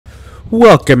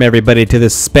Welcome everybody to the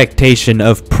spectation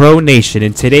of Pro Nation.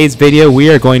 In today's video we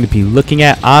are going to be looking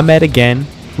at Ahmed again,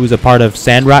 who's a part of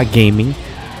Sandrock Gaming.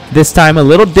 This time a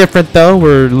little different though,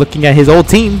 we're looking at his old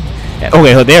team.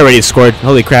 Okay, they already scored,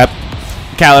 holy crap.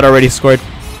 Khaled already scored.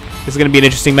 This is going to be an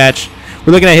interesting match.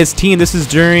 We're looking at his team. This has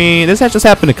just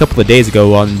happened a couple of days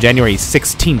ago on January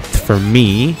 16th for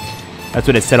me. That's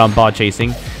what it said on Ball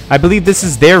Chasing. I believe this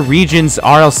is their region's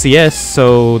RLCS,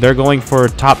 so they're going for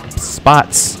top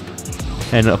spots.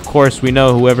 And of course, we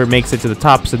know whoever makes it to the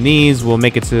tops of these will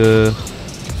make it to,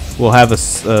 will have a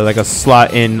like a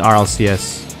slot in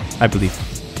RLCS, I believe.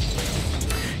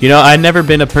 You know, I've never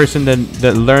been a person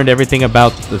that learned everything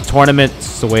about the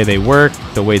tournaments, the way they work,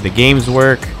 the way the games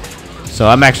work. So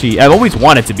I've always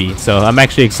wanted to be. So I'm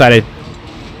actually excited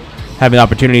having the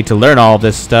opportunity to learn all of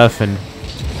this stuff, and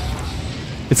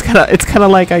it's kind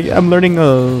of like I'm learning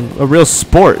a real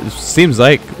sport. It seems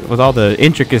like, with all the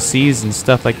intricacies and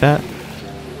stuff like that.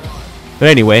 But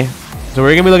anyway, so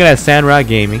we're gonna be looking at Sandrock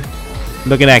Gaming,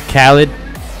 looking at Khaled,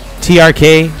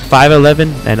 TRK,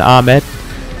 511, and Ahmed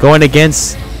going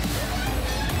against.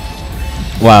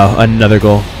 Wow, another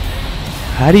goal.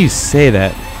 How do you say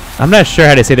that? I'm not sure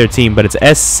how to say their team, but it's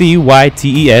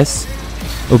SCYTES.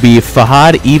 It'll be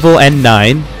Fahad, Evil, and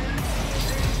 9.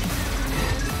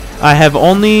 I have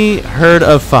only heard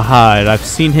of Fahad. I've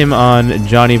seen him on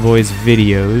Johnny Boy's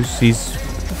videos. He's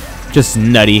just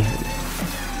nutty.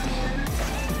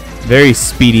 Very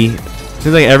speedy.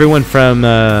 Seems like everyone from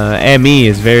ME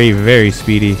is very, very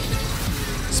speedy.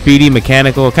 Speedy,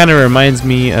 mechanical. Kind of reminds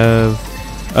me of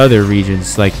other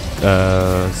regions like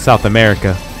South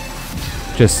America.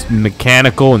 Just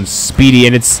mechanical and speedy,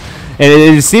 and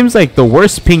it seems like the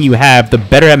worse ping you have, the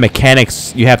better at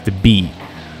mechanics you have to be.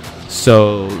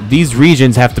 So these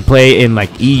regions have to play in like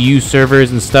EU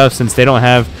servers and stuff, since they don't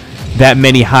have that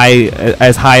many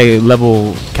high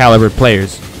level caliber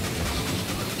players.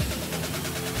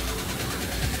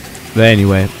 But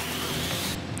anyway,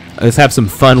 let's have some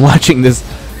fun watching this.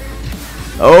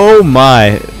 Oh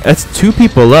my, that's 2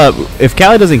 people up. If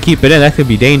Khaled doesn't keep it in, that could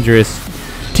be dangerous.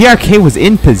 TRK was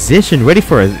in position, ready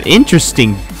for an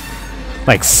interesting,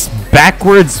 like,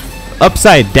 backwards,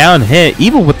 upside down hit.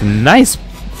 Evil with a nice.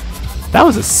 That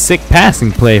was a sick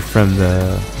passing play from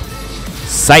the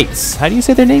Sights. How do you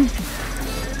say their name?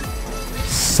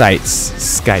 Skites.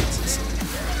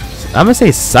 I'm gonna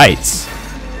say Sights.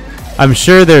 I'm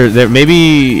sure there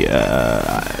maybe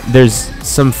there's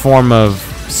some form of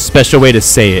special way to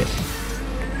say it.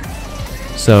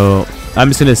 So I'm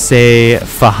just gonna say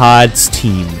Fahad's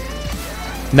team.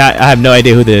 I have no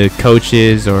idea who the coach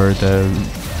is or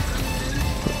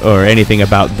anything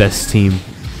about this team.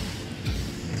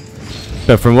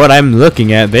 But from what I'm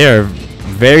looking at, they are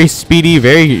very speedy,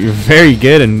 very, very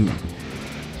good, and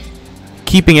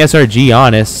keeping SRG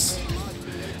honest.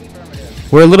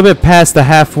 We're a little bit past the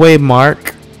halfway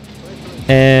mark,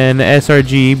 and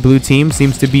SRG blue team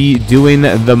seems to be doing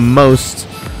the most.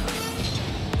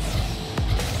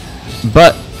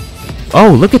 But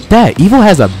oh, look at that! Evil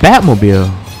has a Batmobile.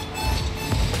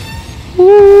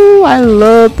 Woo! I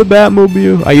love the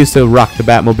Batmobile. I used to rock the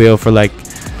Batmobile for like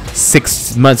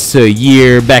 6 months to a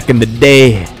year back in the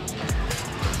day.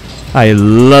 I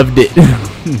loved it.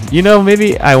 You know,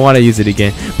 maybe I want to use it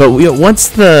again. But once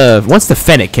the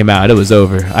Fennec came out, it was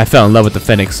over. I fell in love with the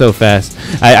Fennec so fast.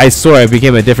 I swore I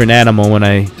became a different animal when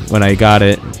I got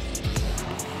it.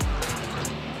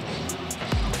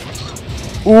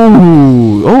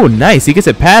 Ooh, oh nice. He gets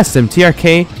it past him.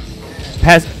 TRK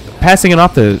passing it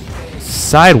off the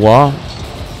sidewall.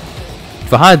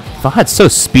 Fahad's so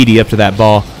speedy up to that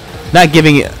ball, not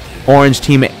giving Orange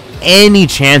team any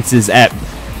chances at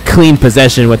clean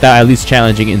possession without at least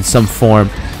challenging in some form,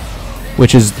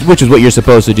 which is what you're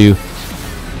supposed to do.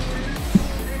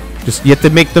 Just you have to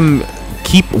make them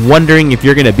keep wondering if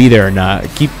you're gonna be there or not.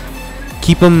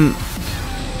 Keep them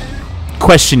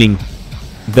questioning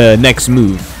the next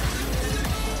move.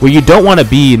 Where you don't want to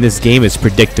be in this game is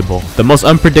predictable. The most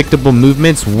unpredictable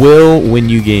movements will win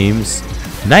you games.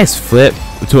 Nice flip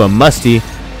to a musty.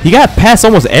 He got past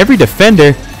almost every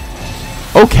defender.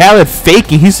 Oh, Khaled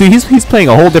faking. He's playing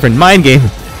a whole different mind game.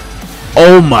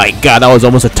 Oh my god, that was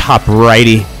almost a top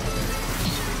righty.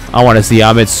 I want to see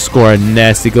Ahmed score a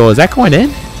nasty goal. Is that going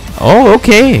in? Oh,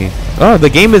 okay. Oh, the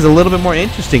game is a little bit more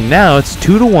interesting now. It's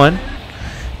 2-1.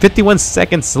 51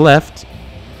 seconds left.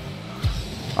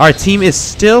 Our team is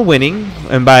still winning,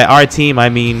 and by our team I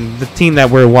mean the team that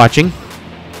we're watching.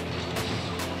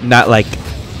 Not like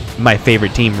my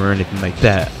favorite team or anything like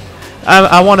that.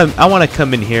 I wanna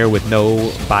come in here with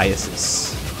no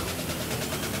biases.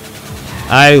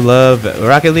 I love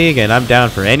Rocket League, and I'm down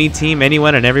for any team,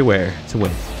 anyone, and everywhere to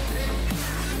win.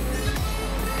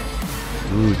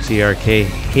 Ooh, TRK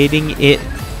hitting it,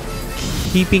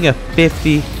 keeping a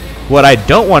 50. What I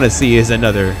don't want to see is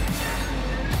another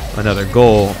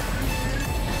goal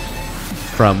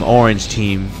from Orange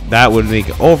team. That would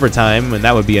make overtime, and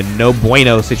that would be a no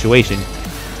bueno situation.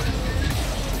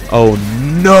 Oh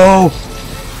no!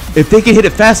 If they can hit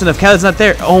it fast enough, Khaled's not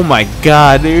there. Oh my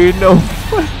god, dude, no.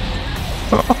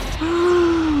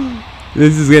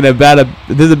 This is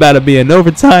about to be an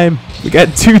overtime. We got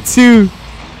 2-2.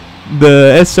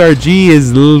 The SRG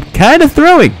is kind of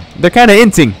throwing. They're kind of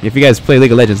inting. If you guys play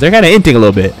League of Legends, they're kind of inting a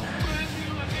little bit.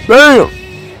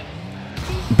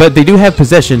 But they do have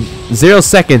possession. 0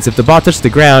 seconds. If the ball touches the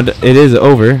ground, it is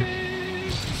over.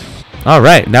 All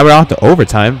right, now we're on to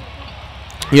overtime.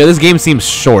 Yeah, this game seems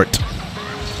short.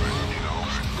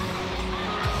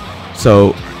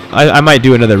 So I might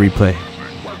do another replay.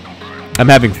 I'm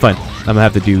having fun. I'm gonna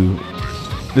have to do.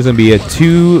 This is gonna be a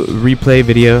 2 replay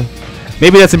video.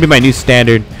 Maybe that's gonna be my new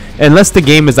standard, unless the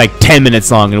game is like 10 minutes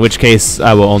long, in which case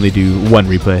I will only do 1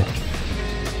 replay.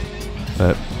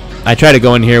 But I try to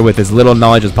go in here with as little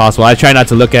knowledge as possible. I try not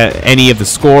to look at any of the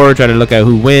score. Try to look at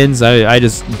who wins. I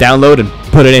just download and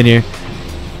put it in here.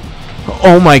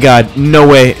 Oh my god, no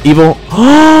way. Evil.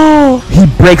 Oh, he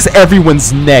breaks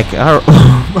everyone's neck.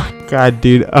 Oh my god,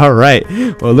 dude. All right.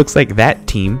 Well, it looks like that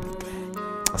team,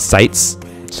 Sights,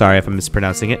 sorry if I'm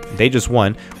mispronouncing it, they just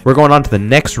won. We're going on to the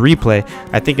next replay.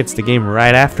 I think it's the game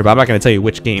right after, but I'm not going to tell you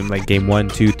which game, like game 1,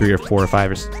 2, 3, or 4, or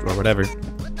 5, or whatever.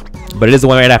 But it is the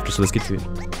one right after, so let's get to it.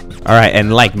 All right,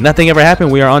 and like nothing ever happened,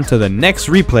 we are on to the next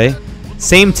replay.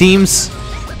 Same teams.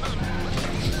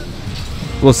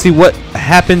 We'll see what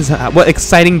happens, what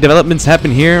exciting developments happen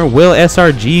here. Will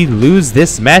SRG lose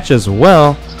this match as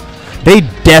well? They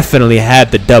definitely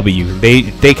had the W.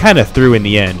 They kind of threw in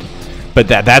the end. But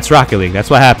that's Rocket League. That's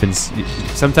what happens.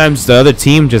 Sometimes the other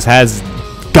team just has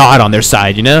God on their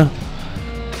side, you know?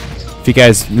 If you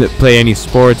guys play any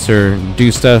sports or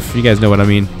do stuff, you guys know what I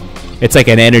mean. It's like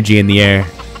an energy in the air.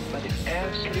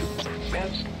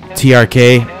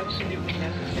 TRK,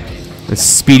 the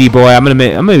speedy boy. I'm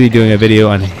gonna be doing a video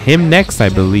on him next, I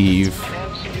believe.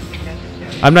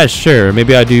 I'm not sure.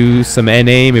 Maybe I'll do some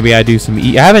NA. Maybe I'll do some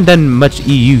E. I haven't done much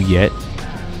EU yet.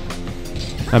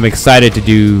 I'm excited to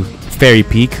do Fairy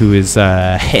Peak, who is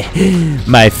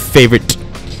my favorite.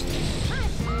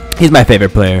 He's my favorite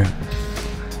player.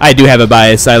 I do have a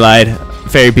bias. I lied.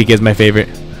 Fairy Peak is my favorite.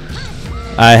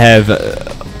 I have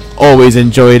always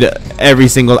enjoyed every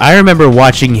single. I remember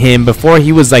watching him before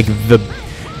he was like the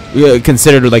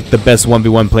considered like the best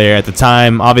 1v1 player at the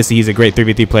time. Obviously, he's a great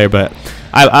 3v3 player, but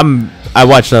I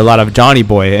watched a lot of Johnny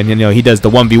Boy, and you know he does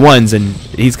the 1v1s, and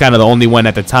he's kind of the only one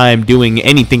at the time doing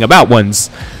anything about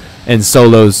ones and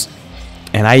solos.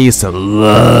 And I used to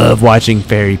love watching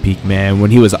Fairy Peak, man,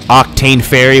 when he was Octane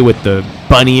Fairy with the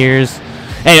bunny ears.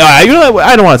 Hey, you know what?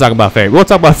 I don't want to talk about Fairy. We'll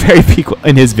talk about Fairy Peak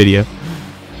in his video.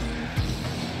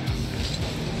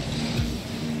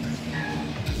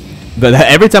 But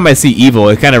every time I see Evil,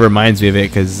 it kind of reminds me of it,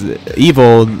 because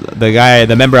Evil,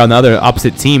 the member on the other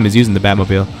opposite team, is using the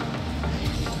Batmobile.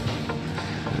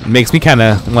 It makes me kind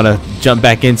of want to jump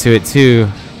back into it too.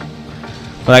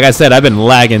 But like I said, I've been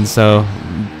lagging, so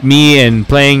me and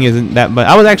playing isn't that. But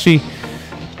I was actually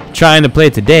trying to play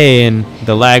today, and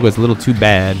the lag was a little too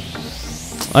bad.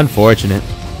 Unfortunate.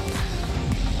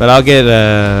 But I'll get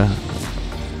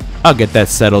that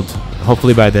settled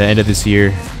hopefully by the end of this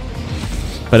year.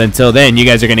 But until then, you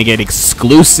guys are gonna get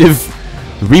exclusive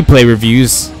replay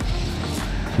reviews,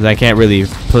 because I can't really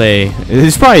play.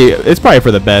 It's probably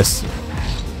for the best.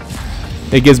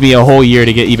 It gives me a whole year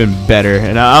to get even better,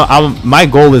 and my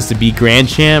goal is to be Grand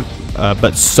Champ,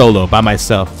 but solo by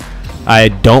myself. I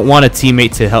don't want a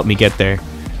teammate to help me get there.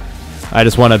 I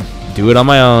just want to do it on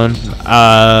my own.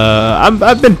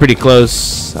 I've been pretty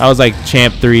close. I was like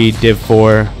Champ 3, Div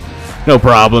 4, no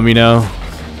problem, you know,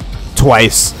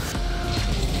 twice.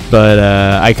 But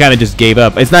I kind of just gave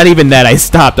up. It's not even that I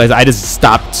stopped. I just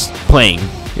stopped playing.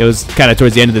 It was kind of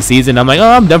towards the end of the season. I'm like, oh,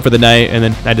 I'm done for the night. And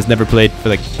then I just never played for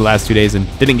like the last 2 days and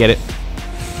didn't get it.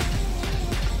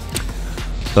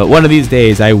 But one of these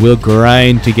days, I will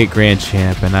grind to get Grand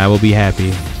Champ, and I will be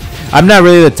happy. I'm not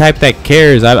really the type that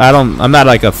cares. I'm not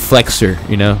like a flexer,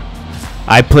 you know.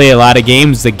 I play a lot of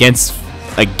games against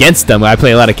them. I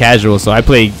play a lot of casual, so I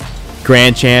play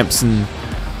Grand Champs, and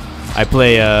I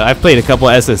play. I've played a couple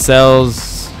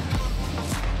SSLs.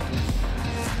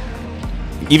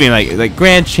 Even like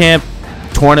Grand Champ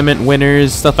tournament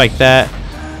winners, stuff like that.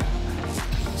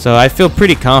 So I feel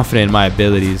pretty confident in my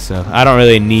abilities. So I don't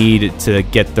really need to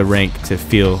get the rank to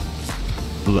feel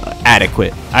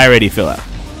adequate. I already feel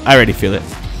it.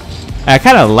 I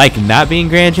kind of like not being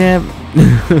Grand Champ.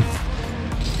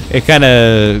 it kind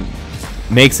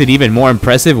of makes it even more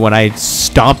impressive when I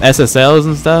stomp SSLs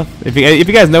and stuff. If you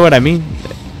guys know what I mean.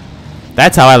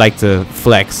 That's how I like to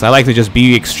flex. I like to just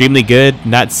be extremely good,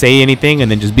 not say anything, and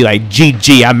then just be like,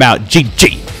 GG, I'm out.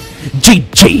 GG.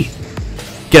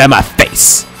 GG. Get out of my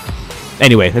face.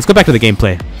 Anyway, let's go back to the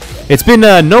gameplay. It's been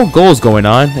no goals going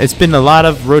on. It's been a lot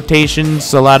of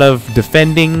rotations, a lot of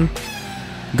defending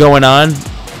going on.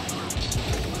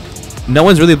 No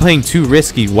one's really playing too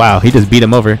risky. Wow, he just beat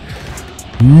him over.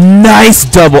 Nice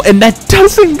double, and that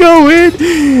doesn't go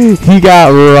in. He got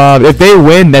robbed. If they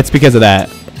win, that's because of that.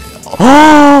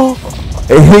 Oh,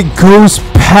 it goes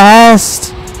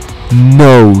past.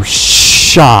 No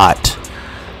shot.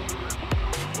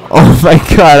 Oh my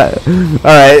god.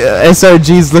 Alright,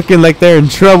 SRG's looking like they're in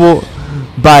trouble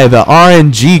by the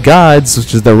RNG gods,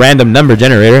 which is the random number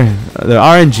generator. The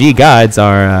RNG gods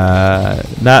are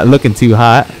not looking too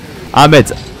hot.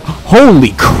 Ahmed's.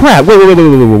 Holy crap. Wait. Did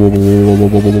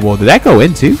that go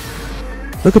in too?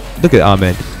 Look at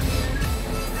Ahmed.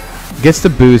 Gets the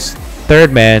boost.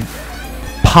 Third man.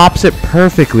 Pops it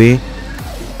perfectly.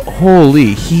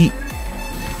 Holy, he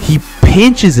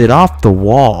pinches it off the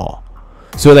wall,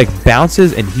 so it like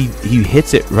bounces and he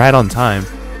hits it right on time,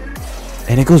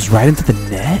 and it goes right into the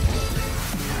net.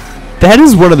 That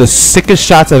is one of the sickest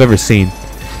shots I've ever seen.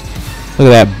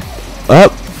 Look at that.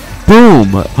 Up,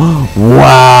 boom.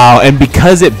 Wow. And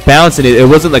because it bounced and it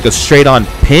wasn't like a straight on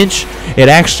pinch, it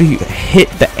actually hit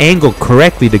the angle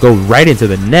correctly to go right into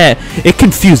the net. It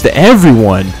confused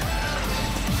everyone.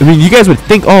 I mean, you guys would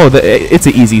think, oh, it's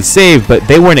an easy save, but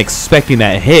they weren't expecting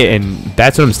that hit, and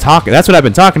that's what That's what I've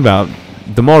been talking about.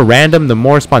 The more random, the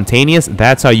more spontaneous.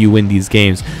 That's how you win these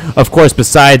games. Of course,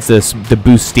 besides the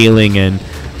boost stealing and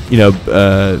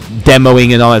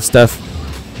demoing and all that stuff,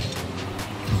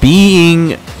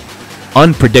 being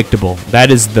unpredictable. That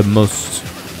is the most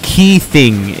key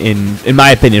thing in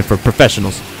my opinion for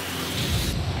professionals.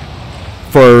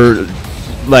 For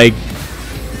like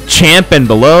champ and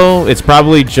below, it's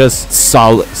probably just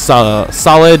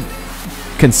solid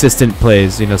consistent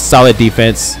plays, solid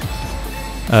defense,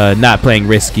 not playing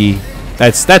risky.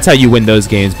 That's how you win those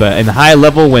games. But in the high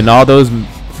level, when all those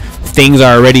things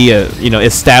are already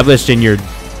established in your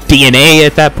DNA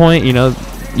at that point, you don't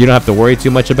have to worry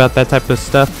too much about that type of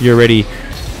stuff.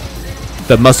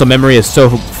 The muscle memory is so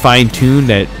fine-tuned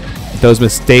that those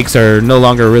mistakes are no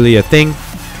longer really a thing.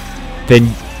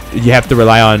 Then you have to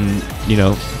rely on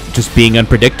just being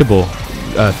unpredictable,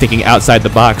 thinking outside the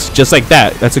box, just like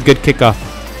that. That's a good kickoff.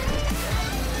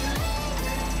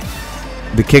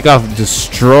 The kickoff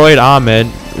destroyed Ahmed,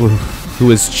 who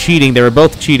was cheating. They were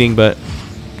both cheating, but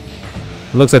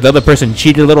it looks like the other person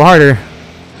cheated a little harder.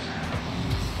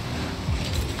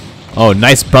 Oh,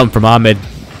 nice bump from Ahmed,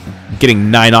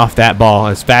 getting 9 off that ball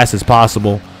as fast as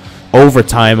possible.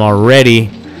 Overtime already.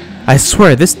 I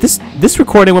swear, this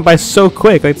recording went by so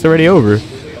quick, like it's already over.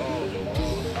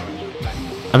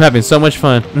 I'm having so much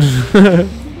fun.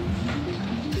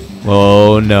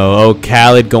 Oh no. Oh,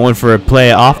 Khaled going for a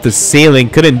play off the ceiling.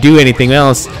 Couldn't do anything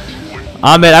else.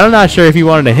 Ahmed, I'm not sure if he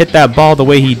wanted to hit that ball the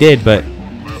way he did, but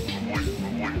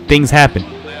things happen.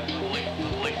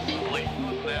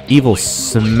 Evil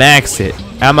smacks it.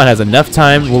 Ahmed has enough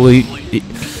time. Well,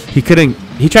 he couldn't.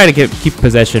 He tried to keep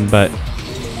possession, but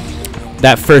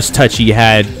that first touch he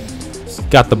had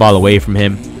got the ball away from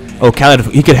him. Oh, Khaled,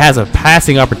 he has a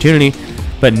passing opportunity,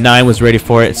 but 9 was ready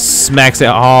for it. Smacks it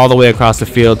all the way across the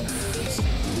field.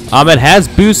 Ahmed has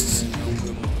boosts.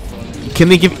 Can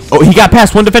they give? Oh, he got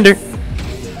past one defender.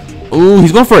 Ooh,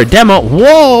 he's going for a demo.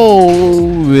 Whoa!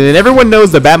 And everyone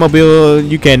knows the Batmobile,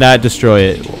 you cannot destroy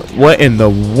it. What in the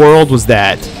world was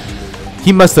that?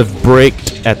 He must have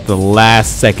braked at the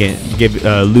last second,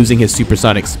 losing his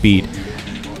supersonic speed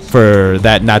for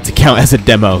that not to count as a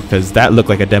demo, because that looked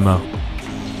like a demo.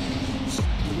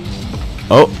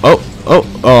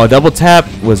 Oh, double tap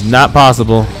was not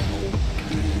possible.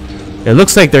 It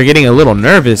looks like they're getting a little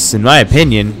nervous, in my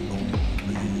opinion.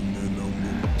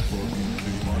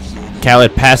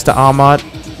 Khaled passed to Ahmad.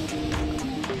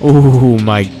 Oh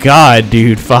my god,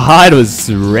 dude. Fahad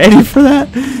was ready for that.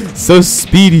 So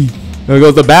speedy. There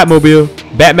goes the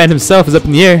Batmobile. Batman himself is up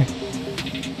in the air.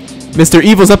 Mr.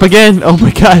 Evil's up again. Oh my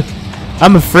god.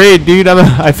 I'm afraid, dude.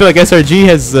 I feel like SRG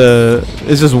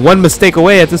is just one mistake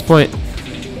away at this point.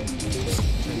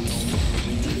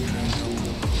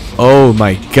 Oh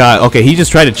my god. Okay, he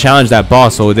just tried to challenge that ball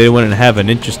so they wouldn't have an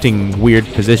interesting, weird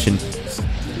position.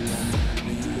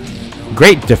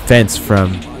 Great defense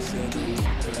from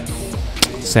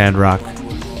Sandrock,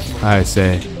 I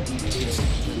say.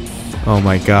 Oh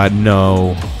my god,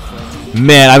 no.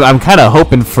 Man, I'm kind of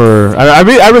hoping for. I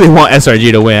really want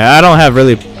SRG to win. I don't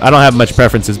have much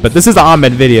preferences, but this is an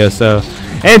Ahmed video, so.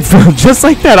 And just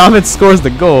like that, Ahmed scores the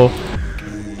goal.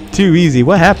 Too easy.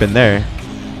 What happened there?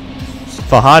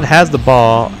 Fahad has the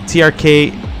ball.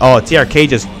 TRK. Oh, TRK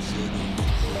just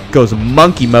goes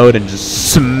monkey mode and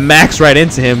just smacks right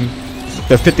into him.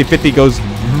 The 50-50 goes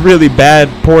really bad,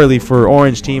 poorly for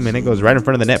orange team, and it goes right in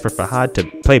front of the net for Fahad to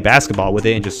play basketball with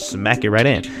it and just smack it right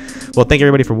in. Well, thank you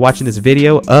everybody for watching this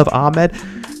video of Ahmed.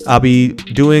 I'll be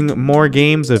doing more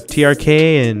games of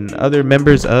TRK and other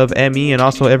members of ME and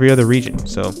also every other region.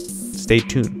 So stay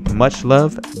tuned. Much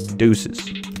love.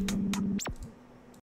 Deuces.